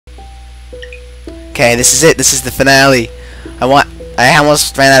Okay, this is it. This is the finale. I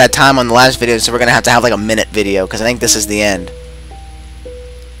almost ran out of time on the last video, so we're gonna have to have like a minute video because I think this is the end.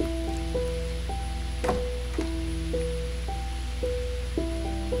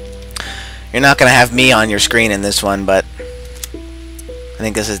 You're not gonna have me on your screen in this one, but I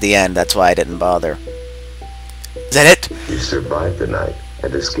think this is the end. That's why I didn't bother. Is that it? You survived the night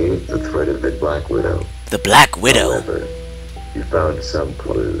and escaped the threat of the Black Widow. The Black Widow. However, you found some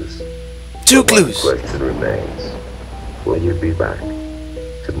clues. Two But one clues. question remains. Will you be back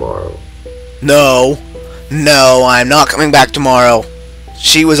tomorrow? No. No, I'm not coming back tomorrow.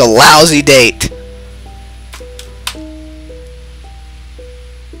 She was a lousy date.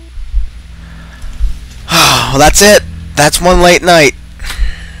 Well, that's it. That's one late night.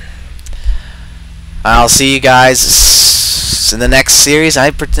 I'll see you guys in the next series.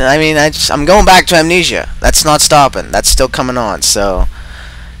 I'm going back to Amnesia. That's not stopping. That's still coming on. So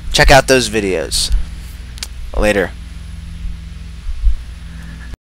check out those videos. Later.